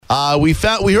We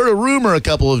heard a rumor a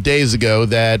couple of days ago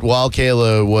that while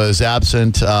Kayla was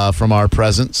absent from our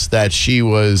presence, that she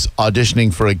was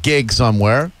auditioning for a gig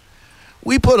somewhere.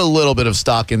 We put a little bit of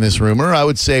stock in this rumor. I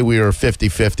would say we were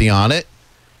 50-50 on it.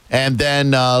 And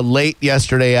then late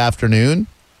yesterday afternoon,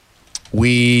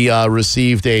 we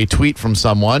received a tweet from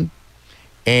someone,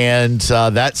 and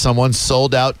that someone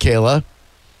sold out Kayla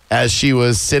as she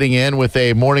was sitting in with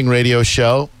a morning radio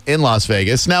show in Las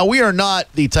Vegas. Now, we are not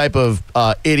the type of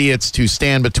idiots to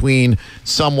stand between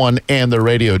someone and their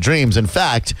radio dreams. In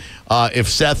fact, if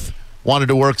Seth wanted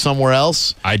to work somewhere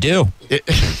else... I do.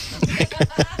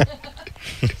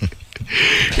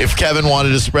 If Kevin wanted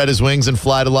to spread his wings and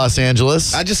fly to Los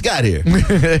Angeles. I just got here.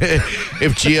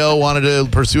 If Gio wanted to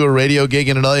pursue a radio gig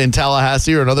in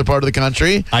Tallahassee or another part of the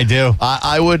country. I do.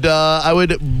 I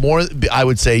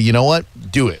would say, you know what?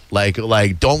 Do it.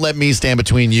 Like, don't let me stand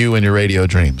between you and your radio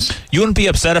dreams. You wouldn't be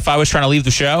upset if I was trying to leave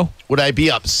the show? Would I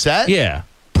be upset? Yeah.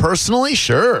 Personally,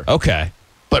 sure. Okay.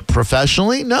 But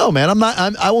professionally, no, man.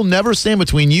 I will never stand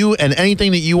between you and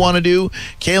anything that you want to do,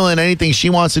 Kayla, and anything she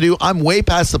wants to do. I'm way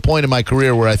past the point in my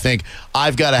career where I think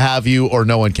I've got to have you or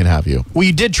no one can have you. Well,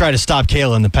 you did try to stop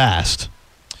Kayla in the past.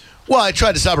 Well, I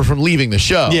tried to stop her from leaving the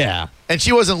show. Yeah. And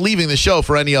she wasn't leaving the show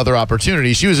for any other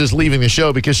opportunity. She was just leaving the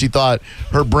show because she thought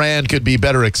her brand could be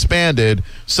better expanded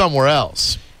somewhere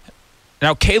else.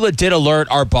 Now, Kayla did alert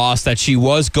our boss that she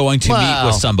was going to meet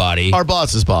with somebody. Our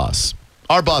boss's boss.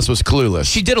 Our boss was clueless.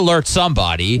 She did alert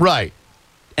somebody. Right.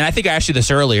 And I think I asked you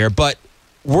this earlier, but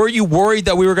were you worried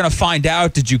that we were going to find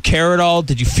out? Did you care at all?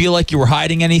 Did you feel like you were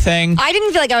hiding anything? I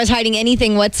didn't feel like I was hiding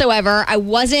anything whatsoever. I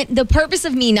wasn't. The purpose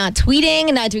of me not tweeting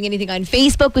and not doing anything on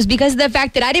Facebook was because of the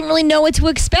fact that I didn't really know what to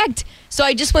expect. So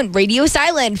I just went radio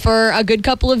silent for a good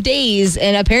couple of days.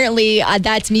 And apparently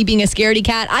that's me being a scaredy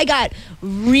cat. I got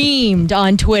reamed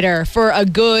on Twitter for a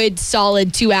good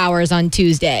solid 2 hours on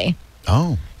Tuesday.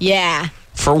 Oh. Yeah.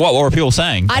 For what? What were people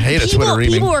saying? I hate a Twitter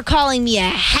reaming. People were calling me a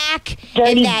hack.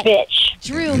 Dirty and that bitch.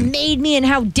 Drew made me, and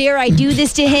how dare I do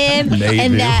this to him,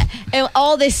 and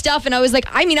all this stuff. And I was like,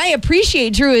 I mean, I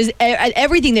appreciate Drew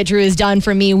everything that Drew has done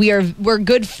for me. We're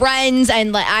good friends,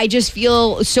 and I just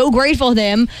feel so grateful to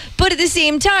him. But at the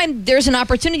same time, there's an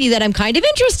opportunity that I'm kind of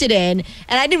interested in,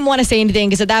 and I didn't want to say anything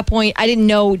because at that point, I didn't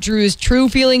know Drew's true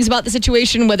feelings about the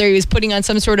situation, whether he was putting on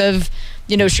some sort of,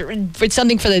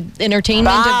 something for the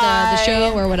entertainment of the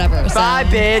show or whatever. Bye,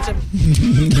 bitch.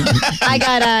 I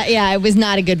got it was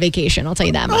not a good vacation. I'll tell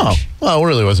you that much. Oh, well, it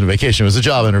really wasn't a vacation. It was a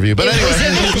job interview. But It anyway.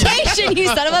 was a vacation, you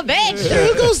son of a bitch.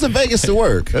 Who goes to Vegas to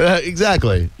work?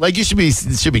 Exactly. Like you should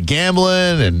be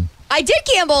gambling and. I did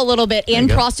gamble a little bit and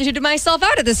prostituted myself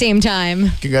out at the same time.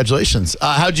 Congratulations.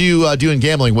 How'd you do in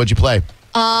gambling? What'd you play?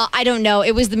 I don't know.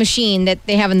 It was the machine that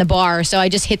they have in the bar, so I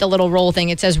just hit the little roll thing.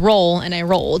 It says roll, and I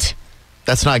rolled.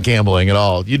 That's not gambling at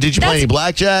all. Did you play any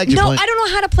blackjack? I don't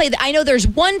know how to play that. I know there's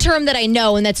one term that I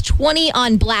know, and that's 20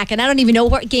 on black, and I don't even know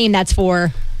what game that's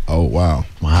for. Oh, wow.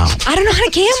 I don't know how to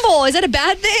gamble. Is that a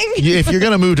bad thing? If you're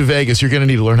going to move to Vegas, you're going to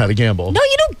need to learn how to gamble. No,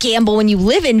 you don't gamble when you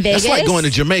live in Vegas. That's like going to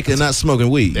Jamaica and not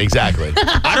smoking weed. Exactly.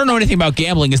 I don't know anything about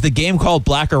gambling. Is the game called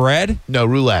Black or Red? No,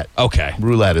 roulette. Okay.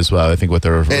 Roulette is I think what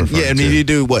they're referring to. And you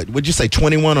do what? Would you say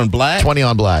 21 on black? 20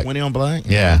 on black. 20 on black?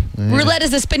 Yeah. Roulette is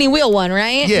the spinning wheel one,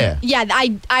 right? Yeah. Yeah,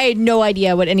 I had no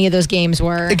idea what any of those games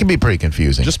were. It can be pretty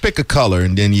confusing. Just pick a color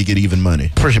and then you get even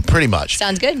money. Pretty much.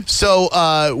 Sounds good.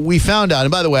 So we found out,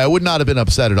 and by the way, I would not have been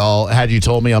upset at all had you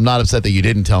told me. I'm not upset that you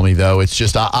didn't tell me, though. It's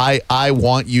just I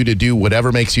want you to do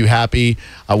whatever makes you happy.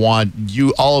 I want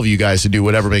all of you guys to do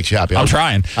whatever makes you happy. I'm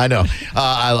trying. I know.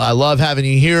 I love having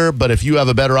you here, but if you have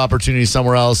a better opportunity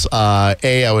somewhere else,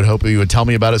 A, I would hope you would tell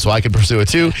me about it so I could pursue it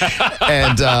too,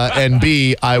 and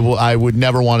B, I would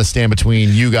never want to stand between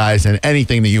you guys and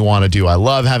anything that you want to do. I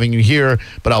love having you here,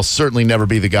 but I'll certainly never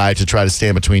be the guy to try to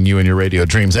stand between you and your radio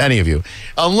dreams, any of you,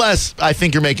 unless I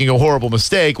think you're making a horrible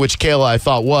mistake, which Kayla, I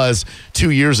thought, was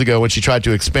 2 years ago when she tried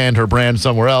to expand her brand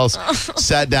somewhere else,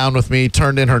 sat down with me,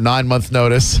 turned in her 9-month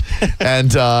notice,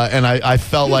 and I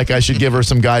felt like I should give her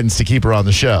some guidance to keep her on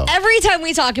the show. Every time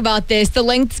we talk about this, the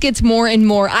length gets more and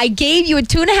more. I gave you a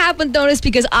 2.5-month notice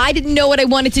because I didn't know what I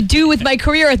wanted to do with my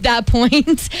career at that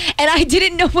point, and I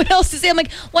didn't know what else to say. I'm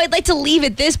like, well, I'd like to leave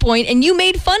at this point, and you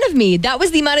made fun of me. That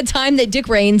was the amount of time that Dick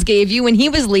Raines gave you when he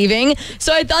was leaving,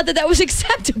 so I thought that was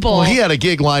acceptable. Well, he had a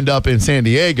gig lined up in San Diego.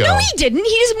 Diego. No, he didn't.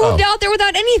 He just moved out there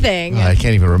without anything. I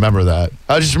can't even remember that.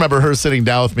 I just remember her sitting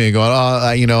down with me and going,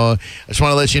 I just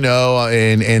want to let you know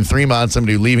in 3 months I'm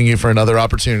going to be leaving you for another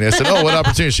opportunity. I said, what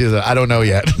opportunity? She said, I don't know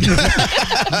yet.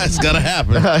 It's going to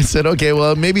happen. I said, okay,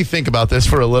 well, maybe think about this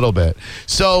for a little bit.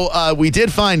 So we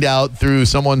did find out through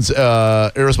someone's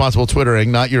irresponsible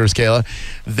Twittering, not yours, Kayla,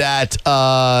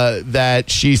 that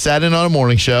she sat in on a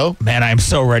morning show. Man, I am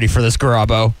so ready for this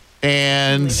Garabo.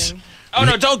 And Oh,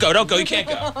 no, don't go. You can't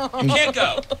go. You can't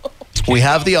go. we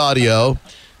have the audio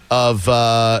of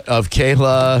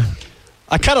Kayla.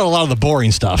 I cut out a lot of the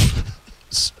boring stuff.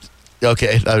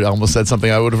 Okay, I almost said something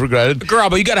I would have regretted.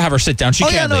 Garabo, you got to have her sit down. She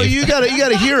can't leave. you gotta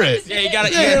hear it. Yeah, you got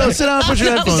to. Sit down, put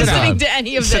your headphones Listening on. to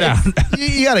any of Sit this. down.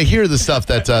 You gotta hear the stuff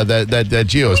that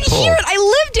Gio has I pulled. hear it. I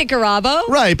lived it, Garabo.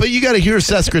 Right, but you got to hear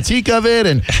Seth's critique of it,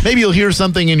 and maybe you'll hear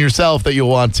something in yourself that you'll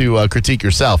want to critique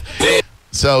yourself.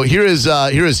 So here is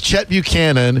Chet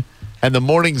Buchanan and the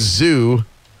Morning Zoo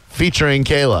featuring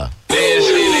Kayla. Chet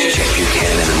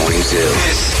Buchanan and the Morning Zoo.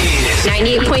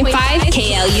 98.5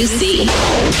 KLUC.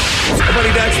 Buddy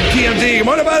Dax from TMZ. Good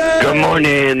morning, buddy. Good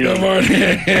morning. Good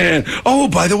morning. Oh,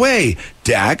 by the way,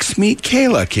 Dax meet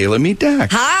Kayla. Kayla meet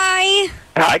Dax. Hi.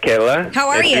 Hi, Kayla. How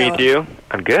are nice you? to meet you.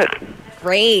 I'm good.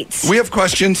 Great. We have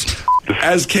questions.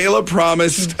 As Kayla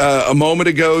promised a moment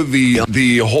ago,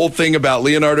 the whole thing about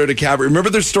Leonardo DiCaprio. Remember,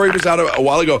 their story was out a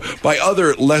while ago by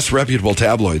other less reputable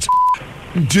tabloids.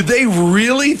 Do they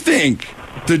really think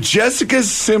the Jessica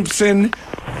Simpson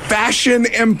fashion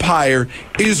empire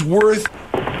is worth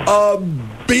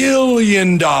 $1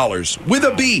 billion with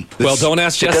a B? Well, don't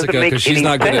ask doesn't Jessica make because she's any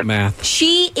not good sense. at math.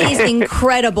 She is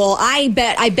incredible. I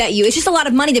bet you. It's just a lot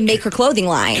of money to make her clothing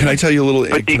line. Can I tell you a little?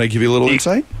 But Can I give you a little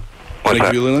insight? Can I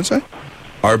give you a little insight?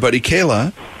 Our buddy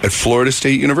Kayla at Florida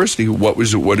State University. What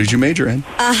did you major in?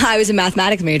 I was a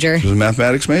mathematics major. She was a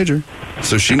mathematics major,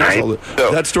 so she knows all that.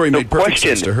 So- That story so made perfect question.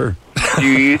 sense to her. Do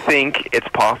you think it's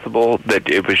possible that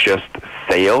it was just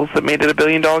sales that made it a $1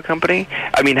 billion company?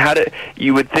 I mean,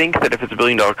 you would think that if it's a $1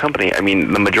 billion company, I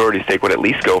mean, the majority stake would at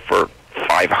least go for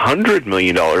 $500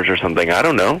 million or something. I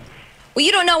don't know. Well,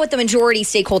 you don't know what the majority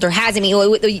stakeholder has. I mean,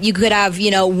 you could have,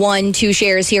 1-2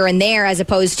 shares here and there, as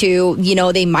opposed to,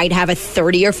 they might have a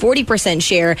 30 or 40%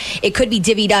 share. It could be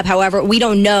divvied up. However, we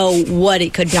don't know what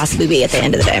it could possibly be at the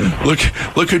end of the day.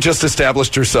 Look who just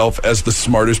established herself as the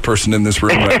smartest person in this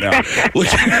room right now. Look.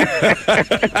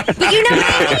 But you know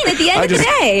what I mean? At the end of the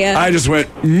day. I just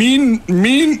went,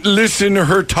 mean, listen to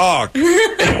her talk.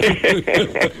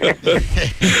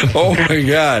 Oh, my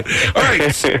God. All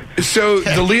right. So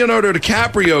the Leonardo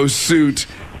DiCaprio suit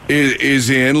is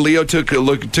in. Leo took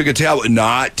a tablet,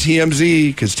 not TMZ,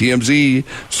 because TMZ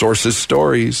sources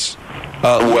stories.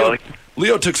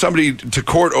 Leo took somebody to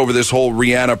court over this whole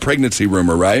Rihanna pregnancy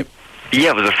rumor, right?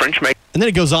 Yeah, it was a French make. And then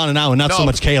it goes on and on, and not so No.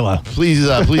 much Kayla.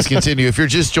 Please continue. If you're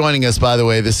just joining us, by the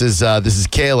way, this is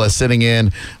Kayla sitting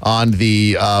in on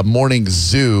the Morning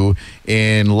Zoo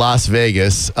in Las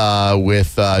Vegas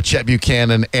with Chet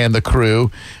Buchanan and the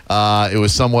crew. It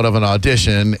was somewhat of an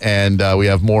audition, and we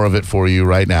have more of it for you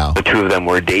right now. The two of them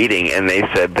were dating, and they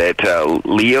said that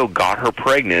Leo got her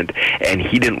pregnant, and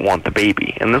he didn't want the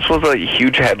baby. And this was a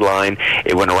huge headline.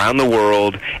 It went around the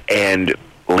world, and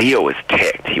Leo was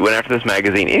ticked. He went after this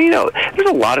magazine. And, there's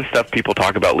a lot of stuff people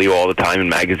talk about Leo all the time in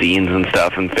magazines and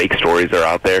stuff, and fake stories are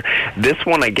out there. This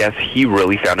one, I guess, he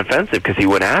really found offensive because he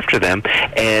went after them,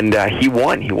 and he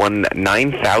won. He won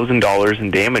 $9,000 in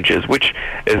damages, which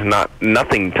is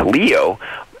nothing to Leo.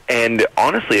 And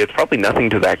honestly, it's probably nothing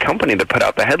to that company that put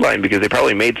out the headline, because they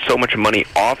probably made so much money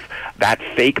off that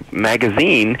fake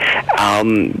magazine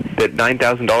that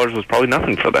 $9,000 was probably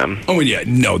nothing for them. Oh, yeah.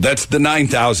 No, that's the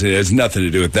 9,000. It has nothing to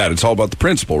do with that. It's all about the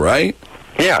principle, right?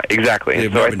 Yeah, exactly.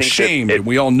 They've So I been think shamed, and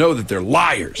we all know that they're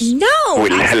liars. No.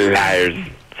 liars.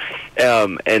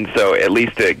 And so at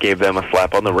least it gave them a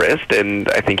slap on the wrist, and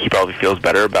I think he probably feels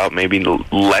better about maybe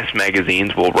less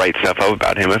magazines will write stuff up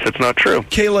about him if it's not true.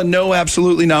 Kayla, no,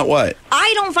 absolutely not what?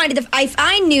 I don't find it.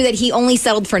 I knew that he only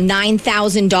settled for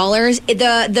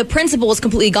 $9,000. The principle was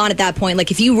completely gone at that point.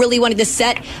 Like, if you really wanted to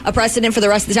set a precedent for the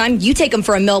rest of the time, you take him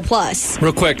for $1 million plus.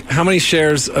 Real quick, how many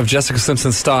shares of Jessica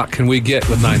Simpson stock can we get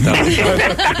with 9,000?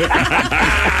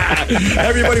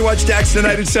 Everybody watch Dax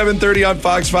tonight at 7:30 on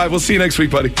Fox 5. We'll see you next week,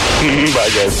 buddy. Bye,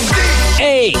 guys.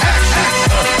 Hey.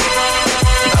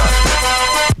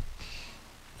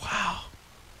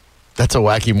 That's a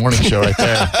wacky morning show right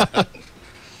there.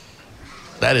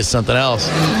 That is something else.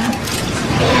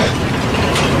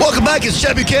 Welcome back. It's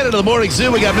Chet Buchanan of the Morning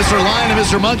Zoo. We got Mr. Lion and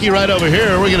Mr. Monkey right over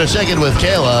here. We're going to check in with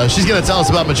Kayla. She's going to tell us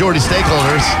about majority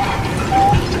stakeholders.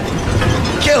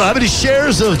 Kayla, how many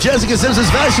shares of Jessica Simpson's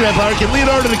fashion empire can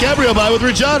Leonardo DiCaprio buy with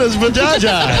Regina's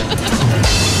Vajayjay?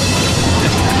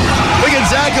 Look at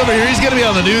Zach over here. He's going to be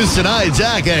on the news tonight.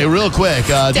 Zach, hey, real quick.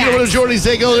 Do you know what a Jordy's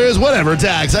takeover is? Whatever,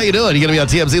 Dax. How you doing? You're going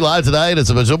to be on TMZ Live tonight. It's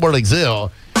a Morning Zoo.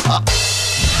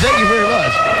 Thank you very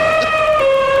much.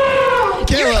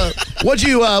 Kayla, what'd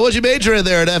you major in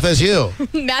there at FSU?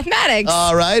 Mathematics.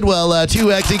 All right. Well,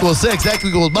 2x equals 6. X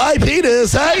equals my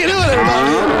penis. How you doing,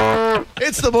 everybody?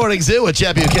 It's the Morning Zoo with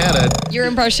Chet Buchanan. Your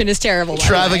impression is terrible.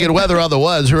 Traffic and weather on the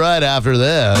ones right after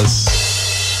this.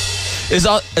 Is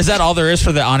that all there is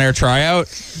for the on-air tryout?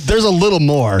 There's a little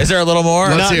more. Is there a little more?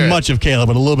 Not much of Kayla,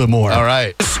 but a little bit more. All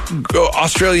right.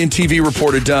 Australian TV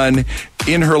reporter done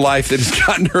in her life that has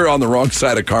gotten her on the wrong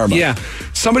side of karma. Yeah.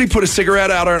 Somebody put a cigarette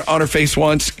out on her face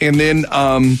once, and then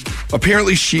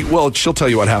apparently she'll tell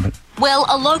you what happened. Well,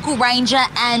 a local ranger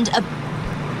and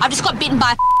I just got bitten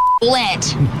by a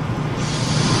ant.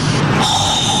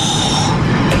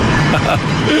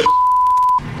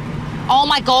 Oh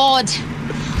my God.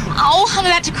 Oh, I'm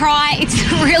about to cry. It's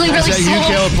really, really Is that sore. you,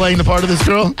 Kayla, playing the part of this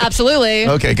girl? Absolutely.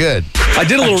 Okay, good. I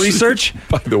did a little research.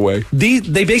 By the way. They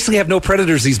basically have no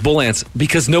predators, these bull ants,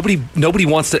 because nobody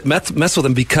wants to mess with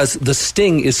them because the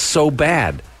sting is so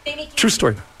bad. True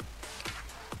story.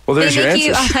 Well, there's your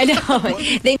answer. I know.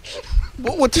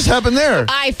 What just happened there?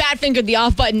 I fat fingered the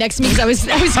off button next to me because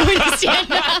I was going to stand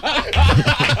up.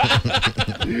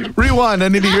 Rewind. I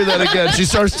need to hear that again. She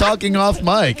starts talking off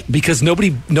mic. Because nobody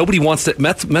wants to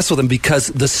mess with them because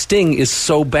the sting is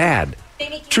so bad.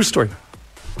 True story.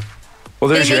 Well,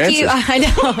 there's your answer. I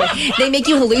know. They make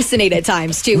you hallucinate at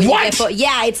times, too. What?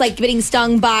 Yeah, it's like getting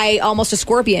stung by almost a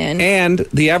scorpion. And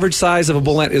the average size of a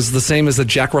bull ant is the same as a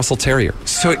Jack Russell Terrier.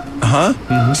 So,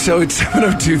 So it's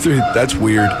 7023. That's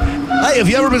weird. Hey, have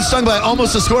you ever been stung by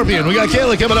almost a scorpion? We got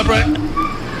Kayla coming up right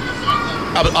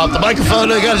off the microphone.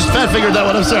 I got his fat fingered that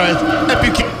one. I'm sorry.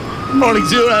 Morning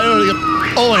Zoo.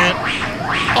 Oh, ant.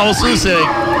 Almost hallucinating.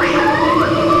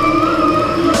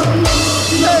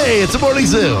 Hey, it's a Morning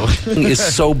Zoo. Is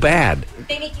so bad.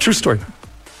 True story.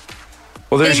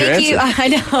 Well, there's your answer. I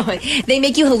know. They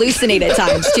make you hallucinate at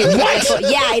times, too. What?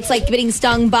 Yeah, it's like getting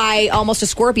stung by almost a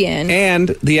scorpion.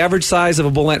 And the average size of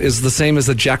a bull ant is the same as a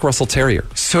Jack Russell Terrier.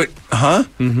 So, So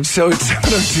it's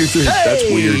 7023. That's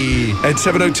weird. At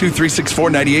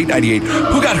 702-364-9898.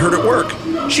 Who got hurt at work?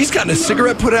 She's gotten a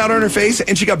cigarette put out on her face,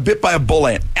 and she got bit by a bull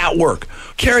ant at work.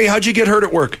 Carrie, how'd you get hurt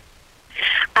at work?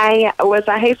 I was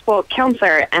a high school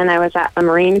counselor, and I was at a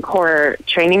Marine Corps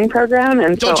training program.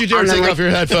 And Don't you dare take off your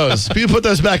headphones. You put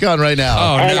those back on right now.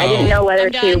 Oh, and no. I didn't know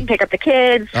whether to pick up the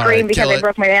kids, All scream right, because kill I it.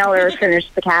 broke my nail, or finish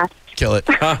the cast. Kill it.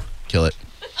 Kill it.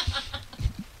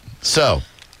 So,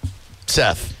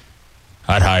 Seth.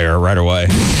 I'd hire her right away.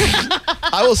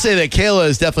 I will say that Kayla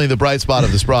is definitely the bright spot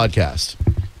of this broadcast.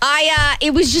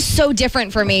 It was just so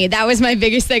different for me. That was my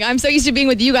biggest thing. I'm so used to being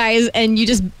with you guys, and you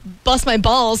just bust my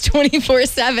balls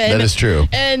 24/7. That is true.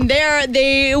 And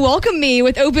they welcome me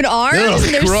with open arms, Ugh,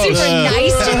 and they're gross. super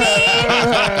nice to me.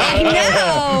 I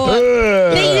know.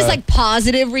 They use like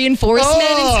positive reinforcement.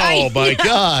 Oh, my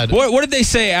God. What did they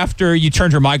say after you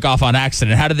turned your mic off on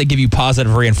accident? How did they give you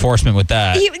positive reinforcement with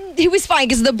that? He was fine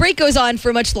because the break goes on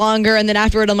for much longer, and then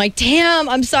afterward I'm like, damn,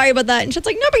 I'm sorry about that. And she's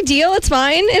like, no big deal, it's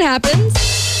fine, it happens.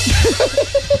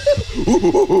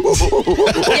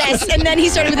 Yes, and then he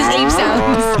started with his ape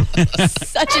sounds.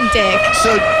 Such a dick.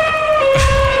 So,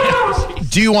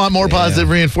 do you want more positive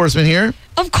reinforcement here?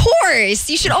 Of course.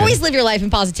 You should always live your life in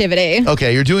positivity.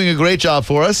 Okay, you're doing a great job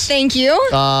for us. Thank you.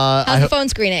 How's the I- phone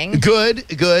screening? Good,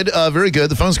 very good.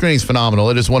 The phone screening is phenomenal.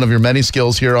 It is one of your many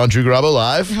skills here on Drew Garabo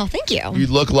Live. Oh, thank you. You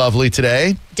look lovely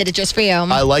today. Did it just for you.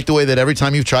 I like the way that every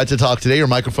time you've tried to talk today, your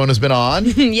microphone has been on.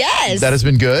 Yes. That has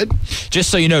been good. Just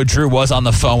so you know, Drew was on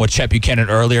the phone with Chet Buchanan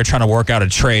earlier trying to work out a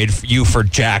trade for you for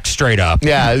Jack straight up.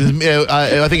 Yeah, I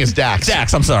think it's Dax.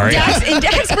 Dax, I'm sorry.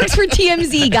 Dax works for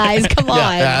TMZ, guys. Come on.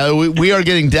 Yeah, we are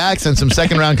getting Dax and some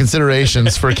second-round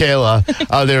considerations for Kayla.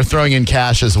 They're throwing in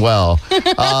cash as well.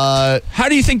 How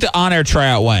do you think the on-air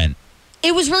tryout went?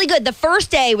 It was really good. The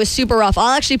first day was super rough.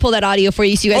 I'll actually pull that audio for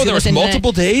you so you guys Oh, can there was listen to it.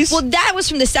 multiple days? Well, that was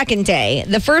from the second day.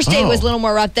 The first day was a little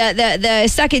more rough. The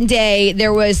second day,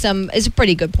 there was it's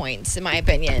pretty good points, in my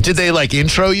opinion. Did they,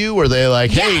 intro you? Were they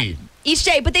like, hey... Each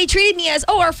day, but they treated me as,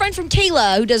 our friend from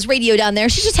Kayla who does radio down there.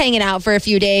 She's just hanging out for a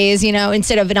few days,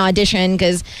 instead of an audition,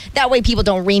 because that way people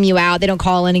don't ream you out. They don't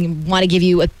call in and want to give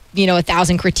you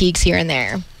 1,000 critiques here and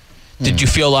there. Did you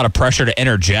feel a lot of pressure to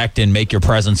interject and make your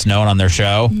presence known on their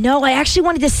show? No, I actually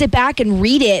wanted to sit back and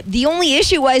read it. The only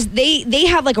issue was they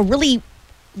have a really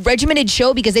regimented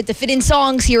show because they have to fit in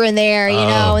songs here and there,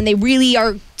 and they really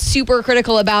are super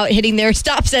critical about hitting their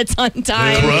stop sets on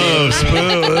time. Gross.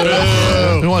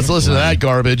 Who wants to listen to that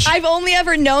garbage? I've only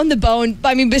ever known the bone,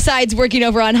 I mean, besides working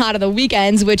over on Hot on the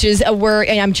Weekends, which is where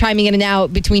I'm chiming in and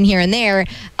out between here and there.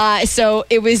 So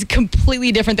it was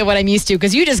completely different than what I'm used to,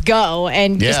 because you just go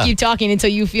and just keep talking until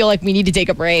you feel like we need to take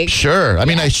a break. Sure. I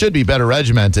mean, I should be better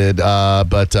regimented,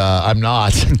 but I'm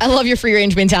not. I love your free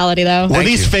range mentality, though. Were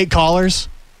these fake callers?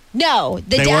 No.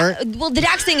 They were? Well, the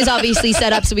Dax thing is obviously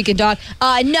set up so we can talk.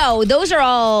 No, those are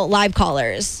all live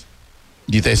callers.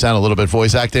 Do you think they sound a little bit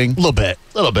voice acting? A little bit.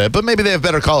 But maybe they have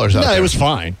better callers out there. No, it was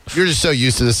fine. You're just so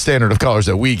used to the standard of callers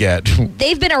that we get.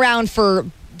 They've been around for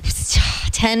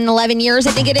 10, 11 years,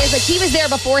 I think it is. Like, he was there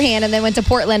beforehand and then went to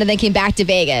Portland and then came back to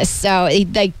Vegas. So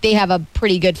they have a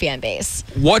pretty good fan base.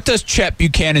 What does Chet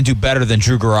Buchanan do better than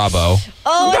Drew Garabo?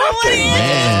 Oh, what is the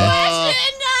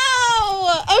question?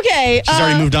 No. Okay. She's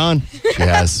already moved on. She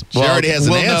has. She already has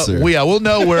an answer. We'll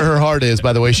know where her heart is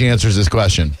by the way she answers this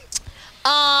question.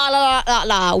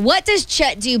 What does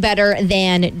Chet do better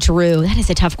than Drew? That is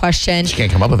a tough question. She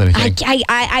can't come up with anything.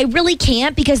 I really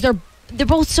can't, because they're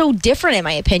both so different, in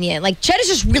my opinion. Like, Chet is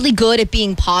just really good at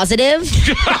being positive. It's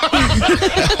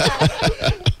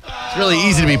really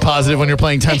easy to be positive when you're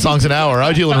playing 10 songs an hour.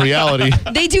 I deal in reality.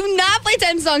 They do not play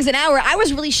 10 songs an hour. I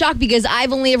was really shocked, because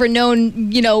I've only ever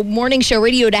known, morning show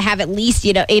radio to have at least,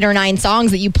 8 or 9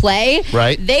 songs that you play.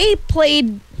 Right. They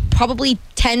played probably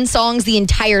 10 songs the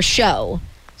entire show.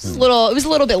 It was a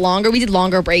little bit longer. We did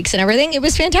longer breaks and everything. It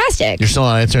was fantastic. You're still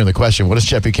not answering the question. What does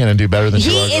Chet Buchanan do better than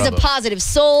Drew He is a positive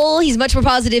soul. He's much more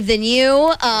positive than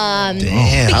you.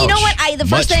 Damn. But you know what? The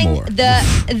first Much thing, more.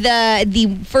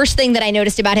 the first thing that I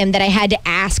noticed about him that I had to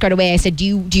ask right away, I said, "Do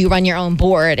you run your own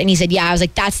board?" And he said, "Yeah." I was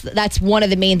like, "That's one of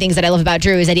the main things that I love about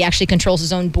Drew, is that he actually controls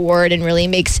his own board and really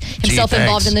makes himself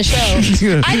involved in the show." I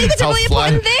think it's a really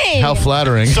important thing. How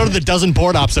flattering. So do the dozen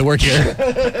board ops that work here.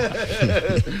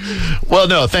 Well,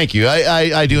 no, thank you.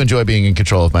 I do enjoy being in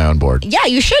control of my own board. Yeah,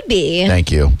 you should be.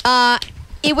 Thank you.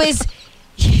 It was.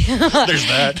 There's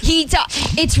that.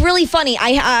 It's really funny.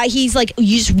 He's like,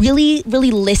 you just really, really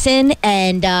listen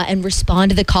and respond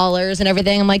to the callers and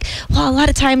everything. I'm like, well, a lot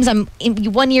of times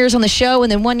 1 year's on the show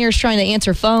and then 1 year's trying to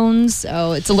answer phones,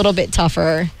 so it's a little bit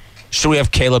tougher. Should we have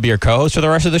Caleb be your co-host for the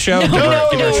rest of the show? Give her a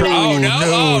try.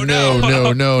 Oh,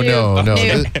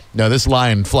 No, this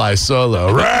lion flies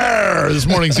solo. Rawr! This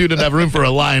morning zoo didn't have room for a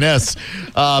lioness.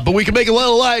 But we can make a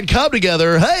little lion come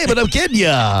together. Hey, but I'm kidding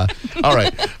ya. All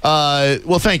right.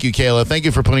 Well, thank you, Kayla. Thank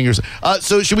you for putting yours.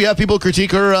 So should we have people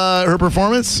critique her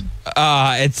performance?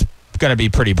 It's going to be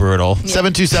pretty brutal.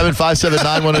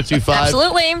 727-579-1025.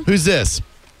 Absolutely. Who's this?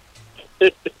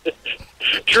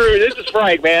 Drew, this is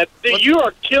Frank, man. You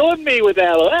are killing me with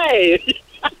that. Hey,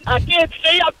 I can't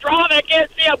see. I'm driving. I can't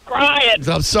see. I'm crying.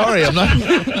 I'm sorry. I'm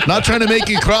not trying to make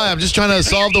you cry. I'm just trying to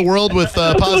solve the world with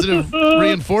positive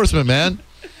reinforcement, man.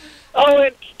 Oh,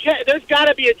 and there's got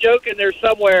to be a joke in there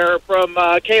somewhere from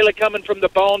Kayla coming from the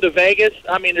bone to Vegas.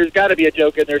 I mean, there's got to be a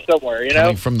joke in there somewhere, you know?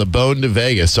 Coming from the bone to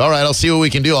Vegas. All right, I'll see what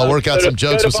we can do. I'll work out some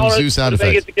jokes with some zoo sound effects.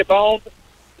 Vegas to get boned.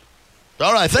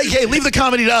 All right, hey, leave the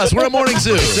comedy to us. We're at Morning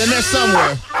Zoo. It's in there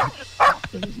somewhere.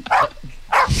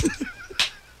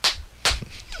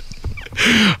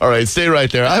 All right, stay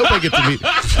right there. I hope I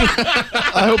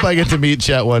get to meet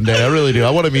Chet one day. I really do.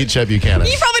 I want to meet Chet Buchanan.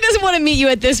 He probably doesn't want to meet you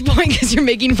at this point because you're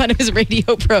making fun of his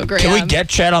radio program. Can we get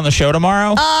Chet on the show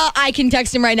tomorrow? I can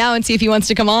text him right now and see if he wants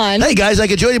to come on. Hey, guys, I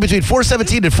can join you between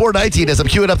 4:17 and 4:19 as I'm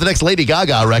queuing up the next Lady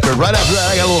Gaga record. Right after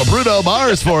that, I got a little Bruno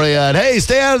Mars for you. And hey,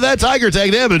 stay out of that tiger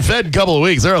tank. They haven't been fed in a couple of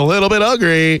weeks. They're a little bit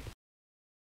hungry.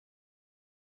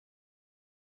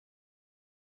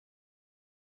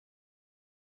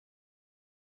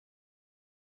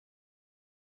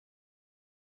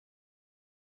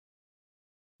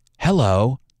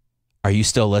 Hello. Are you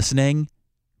still listening?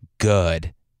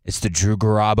 Good. It's the Drew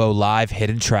Garabo live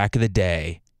hidden track of the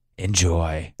day.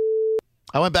 Enjoy.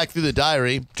 I went back through the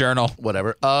diary, journal,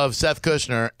 whatever, of Seth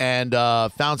Kushner and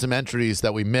found some entries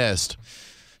that we missed.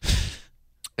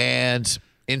 And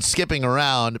in skipping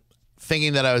around,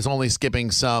 thinking that I was only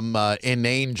skipping some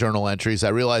inane journal entries, I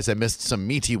realized I missed some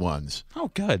meaty ones.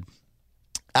 Oh, good.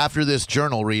 After this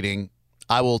journal reading,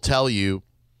 I will tell you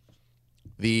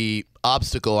the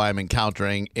obstacle I'm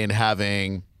encountering in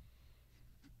having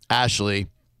Ashley,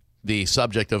 the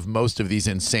subject of most of these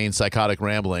insane psychotic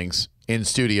ramblings, in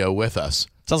studio with us.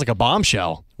 Sounds like a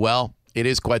bombshell. Well, it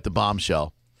is quite the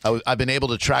bombshell. I've been able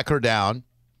to track her down.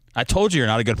 I told you you're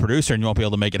not a good producer and you won't be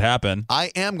able to make it happen.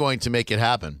 I am going to make it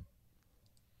happen.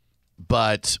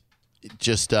 But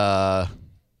just, there's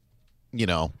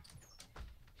an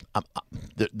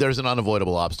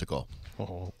unavoidable obstacle.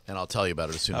 And I'll tell you about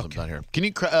it as soon as I'm done here. Can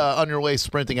you, on your way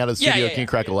sprinting out of the studio, can you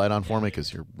crack a light on for me?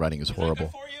 Because your writing is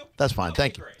horrible. That's fine.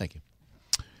 Thank you. Thank you.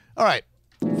 All right.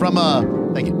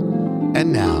 Thank you.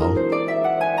 And now,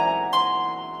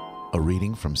 a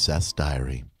reading from Seth's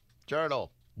diary.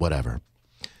 Journal. Whatever.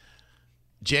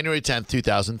 January 10th,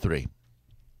 2003.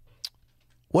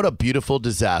 What a beautiful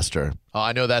disaster. Oh,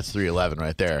 I know that's 311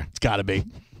 right there. It's got to be.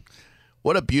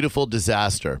 What a beautiful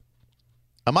disaster.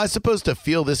 Am I supposed to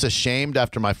feel this ashamed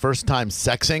after my first time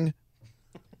sexing?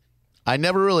 I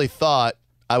never really thought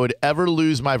I would ever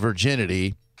lose my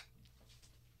virginity,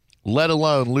 let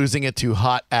alone losing it to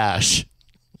hot Ash.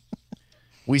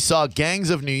 We saw Gangs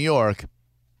of New York,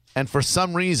 and for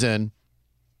some reason,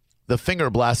 the finger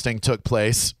blasting took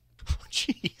place.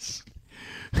 Jeez.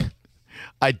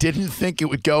 I didn't think it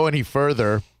would go any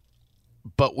further,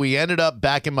 but we ended up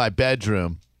back in my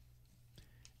bedroom.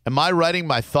 Am I writing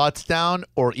my thoughts down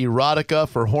or erotica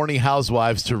for horny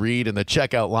housewives to read in the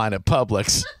checkout line at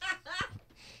Publix?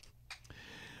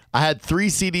 I had 3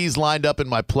 CDs lined up in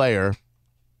my player.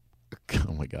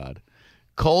 Oh, my God.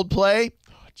 Coldplay,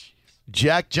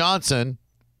 Jack Johnson,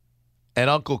 and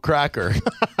Uncle Cracker.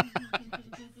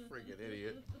 Freaking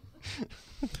idiot.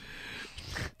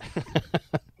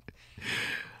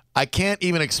 I can't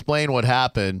even explain what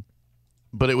happened,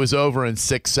 but it was over in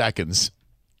 6 seconds.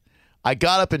 I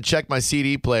got up and checked my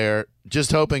CD player,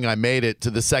 just hoping I made it to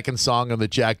the second song on the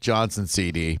Jack Johnson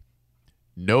CD.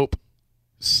 Nope.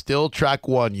 Still track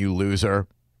 1, you loser.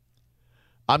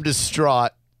 I'm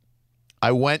distraught.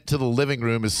 I went to the living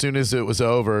room as soon as it was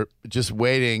over, just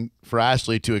waiting for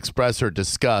Ashley to express her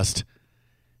disgust.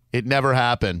 It never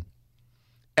happened.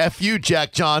 F you,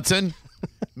 Jack Johnson.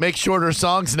 Make shorter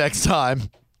songs next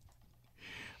time.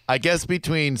 I guess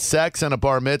between sex and a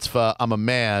bar mitzvah, I'm a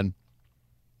man,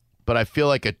 but I feel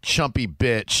like a chumpy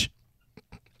bitch.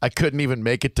 I couldn't even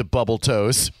make it to Bubble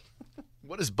Toes.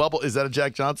 What is Bubble? Is that a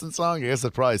Jack Johnson song? I guess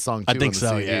that's probably song 2 I think on the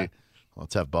so, CD. yeah.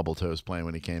 Let's have Bubble Toes playing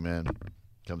when he came in.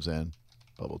 Comes in.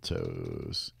 Bubble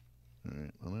Toes. All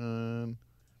right, hold on.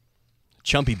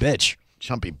 Chumpy bitch.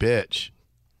 Chumpy bitch.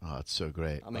 Oh, it's so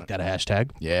great. I'll make that a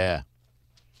hashtag. Yeah.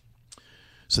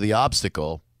 So the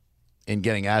obstacle in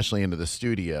getting Ashley into the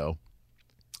studio,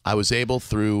 I was able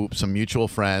through some mutual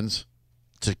friends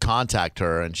to contact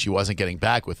her, and she wasn't getting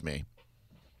back with me.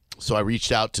 So I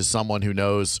reached out to someone who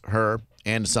knows her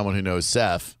and someone who knows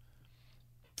Seth,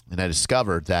 and I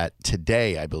discovered that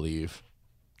today, I believe,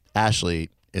 Ashley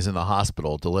is in the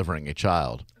hospital delivering a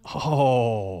child.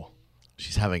 Oh.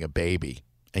 She's having a baby.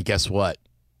 And guess what?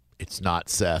 It's not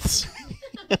Seth's.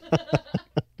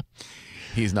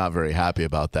 He's not very happy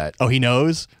about that. Oh, he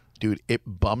knows? Dude, it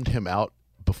bummed him out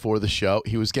before the show.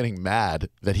 He was getting mad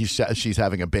that she's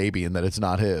having a baby and that it's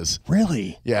not his.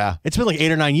 Really? Yeah. It's been like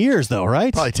 8 or 9 years, though,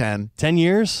 right? Probably 10. 10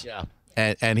 years? Yeah.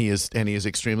 And he is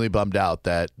extremely bummed out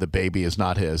that the baby is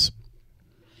not his.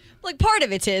 Like, part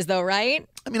of it's his, though, right?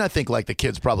 I mean, I think like the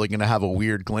kid's probably going to have a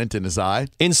weird glint in his eye.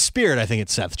 In spirit, I think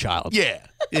it's Seth's child. Yeah.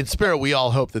 In spirit, we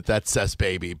all hope that that's Seth's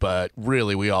baby, but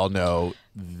really we all know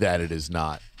that it is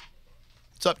not.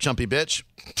 What's up, chumpy bitch?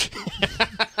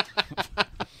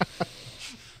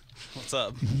 What's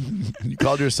up? You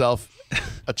called yourself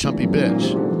a chumpy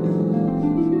bitch.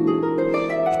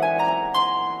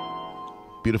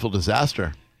 Beautiful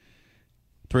disaster.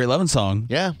 311 song.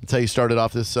 Yeah, that's how you started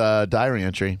off this diary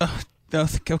entry.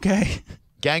 Okay.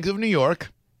 Gangs of New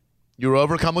York. You were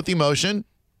overcome with emotion.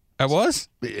 I was?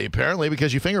 Apparently,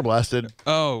 because you finger blasted.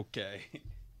 Okay.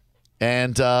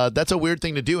 And that's a weird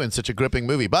thing to do in such a gripping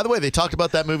movie. By the way, they talked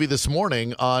about that movie this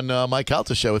morning on Mike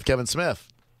Calta's show with Kevin Smith.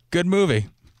 Good movie.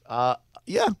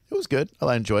 Yeah, it was good.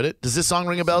 I enjoyed it. Does this song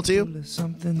ring a bell to you?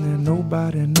 Something that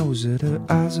nobody knows it. Her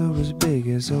eyes are as big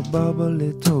as her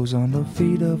bubbly toes on the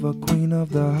feet of a queen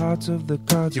of the hearts of the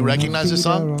cards. You recognize this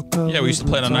song? Yeah, we used to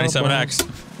play it on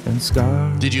 97X. And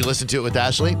scars. Did you listen to it with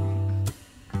Ashley?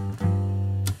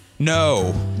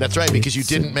 No. That's right, because you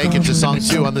didn't make it to song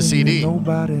 2 on the CD.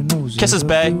 Kisses,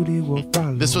 Bay.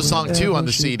 This was song 2 on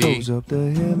the CD.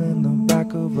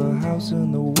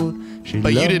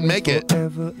 But you didn't make it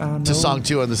to song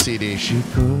 2 on the CD.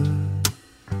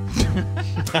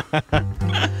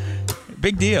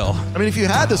 Big deal. I mean, if you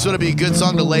had, this would be a good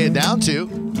song to lay it down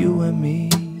to. You and me,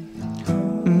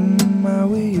 how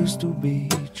we used to be,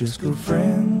 just good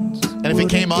friends. And if it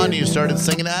came on and you started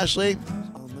singing to Ashley?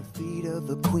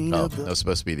 Oh, that was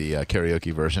supposed to be the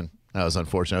karaoke version. That was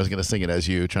unfortunate. I was going to sing it as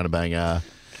you, trying to bang.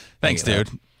 Thanks, dude.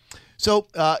 So,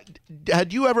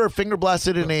 had you ever finger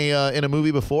blasted in a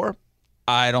movie before?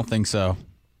 I don't think so.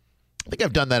 I think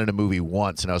I've done that in a movie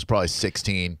once, and I was probably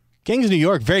 16. Gangs of New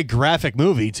York, very graphic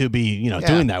movie to be,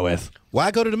 doing that with.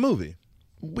 Why go to the movie?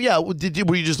 Yeah,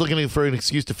 were you just looking for an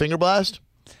excuse to finger blast?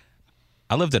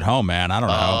 I lived at home, man. I don't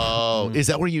know. Oh, is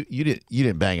that where you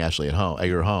didn't bang Ashley at home? At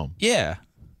your home? Yeah.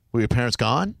 Were your parents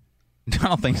gone? I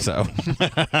don't think so.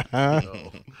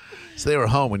 So they were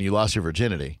home when you lost your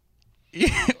virginity.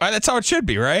 Yeah, that's how it should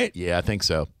be, right? Yeah, I think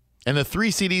so. And the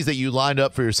 3 CDs that you lined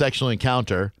up for your sexual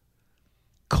encounter: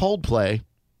 Coldplay,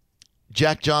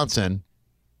 Jack Johnson,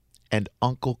 and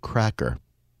Uncle Kracker.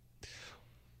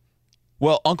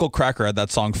 Well, Uncle Kracker had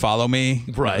that song "Follow Me."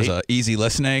 Right. It was easy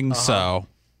listening. So,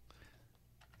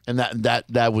 and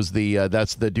that was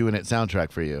that's the Doing It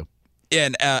soundtrack for you.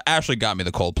 and Ashley got me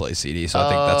the Coldplay CD, so I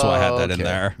think that's why I had that in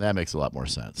there. That makes a lot more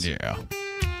sense. Yeah.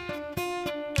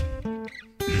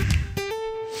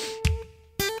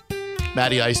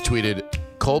 Matty Ice tweeted,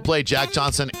 Coldplay, Jack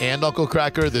Johnson, and Uncle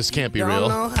Kracker. This can't be real. Don't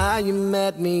know how you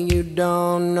met me. You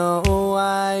don't know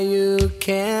why you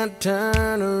can't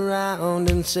turn around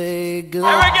and say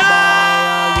goodbye.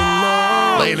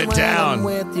 Laying it down.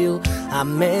 With you, I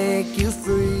make you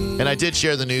free. And I did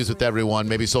share the news with everyone.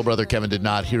 Maybe Soul Brother Kevin did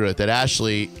not hear it. That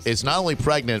Ashley is not only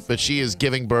pregnant, but she is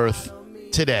giving birth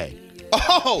today.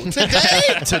 Oh, today?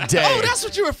 Today. Oh, that's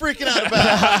what you were freaking out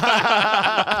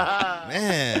about.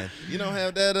 Man, you don't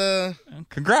have that.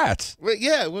 Congrats. Well,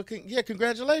 yeah,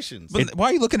 congratulations. But why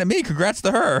are you looking at me? Congrats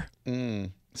to her.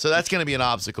 So that's going to be an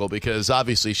obstacle because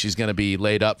obviously she's going to be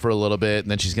laid up for a little bit, and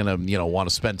then she's going to, want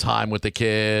to spend time with the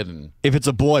kid. And if it's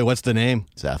a boy, what's the name?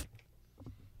 Seth.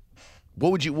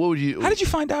 What would you? How did you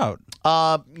find out?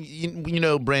 You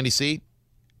know Brandy C?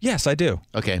 Yes, I do.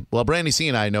 Okay. Well, Brandy C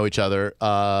and I know each other,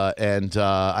 and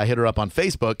I hit her up on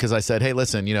Facebook because I said, hey,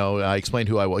 listen, I explained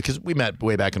who I was because we met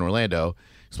way back in Orlando.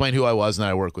 Explained who I was, and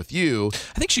I work with you.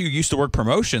 I think she used to work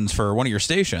promotions for one of your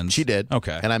stations. She did.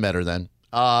 Okay. And I met her then.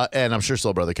 And I'm sure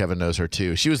Soul Brother Kevin knows her,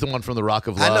 too. She was the one from the Rock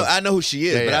of Love. I know who she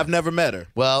is, but I've never met her.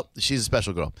 Well, she's a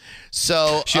special girl.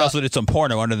 So she also did some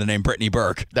porno under the name Brittany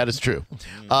Burke. That is true.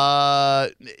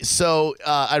 So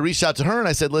I reached out to her, and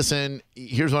I said, listen,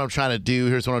 here's what I'm trying to do.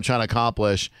 Here's what I'm trying to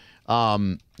accomplish.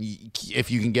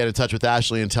 If you can get in touch with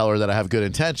Ashley and tell her that I have good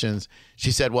intentions.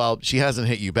 She said, well, she hasn't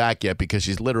hit you back yet because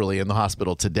she's literally in the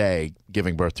hospital today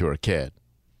giving birth to her kid.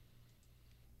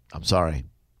 I'm sorry.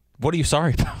 What are you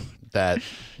sorry about? That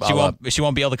she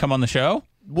won't be able to come on the show?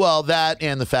 Well, that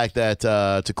and the fact that,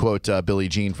 to quote Billie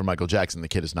Jean from Michael Jackson, the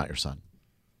kid is not your son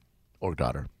or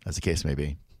daughter, as the case may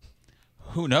be.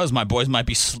 Who knows? My boys might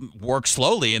be work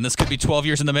slowly, and this could be 12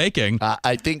 years in the making.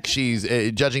 I think she's,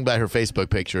 judging by her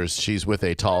Facebook pictures, she's with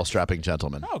a tall, strapping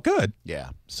gentleman. Oh, good. Yeah.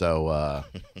 So.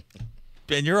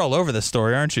 Ben, you're all over this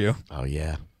story, aren't you? Oh,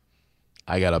 yeah.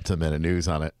 I got up to the minute news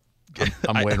on it.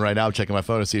 I'm waiting right now, checking my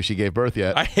phone to see if she gave birth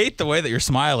yet. I hate the way that you're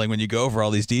smiling when you go over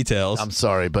all these details. I'm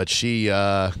sorry, but she.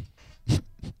 Well, it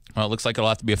looks like it'll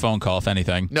have to be a phone call, if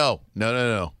anything. No.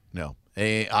 I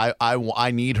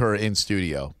need her in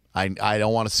studio. I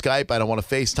don't want to Skype. I don't want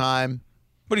to FaceTime.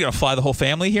 What, are you going to fly the whole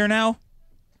family here now?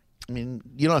 I mean,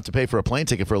 you don't have to pay for a plane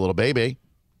ticket for a little baby.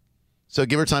 So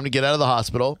give her time to get out of the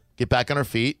hospital, get back on her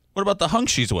feet. What about the hunk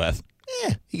she's with?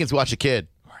 He can watch a kid.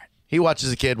 He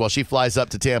watches a kid while she flies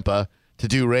up to Tampa to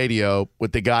do radio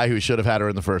with the guy who should have had her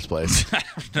in the first place. I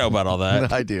don't know about all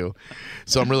that. I do.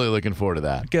 So I'm really looking forward to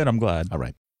that. Good, I'm glad. All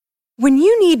right. When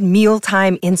you need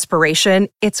mealtime inspiration,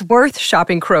 it's worth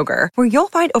shopping Kroger, where you'll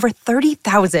find over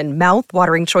 30,000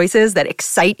 mouth-watering choices that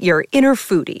excite your inner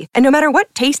foodie. And no matter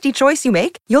what tasty choice you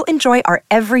make, you'll enjoy our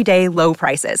everyday low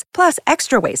prices, plus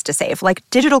extra ways to save, like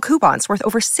digital coupons worth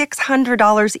over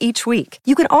 $600 each week.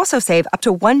 You can also save up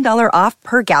to $1 off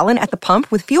per gallon at the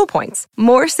pump with fuel points.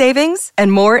 More savings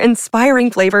and more inspiring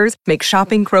flavors make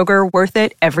shopping Kroger worth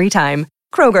it every time.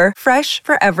 Kroger, fresh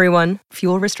for everyone.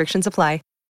 Fuel restrictions apply.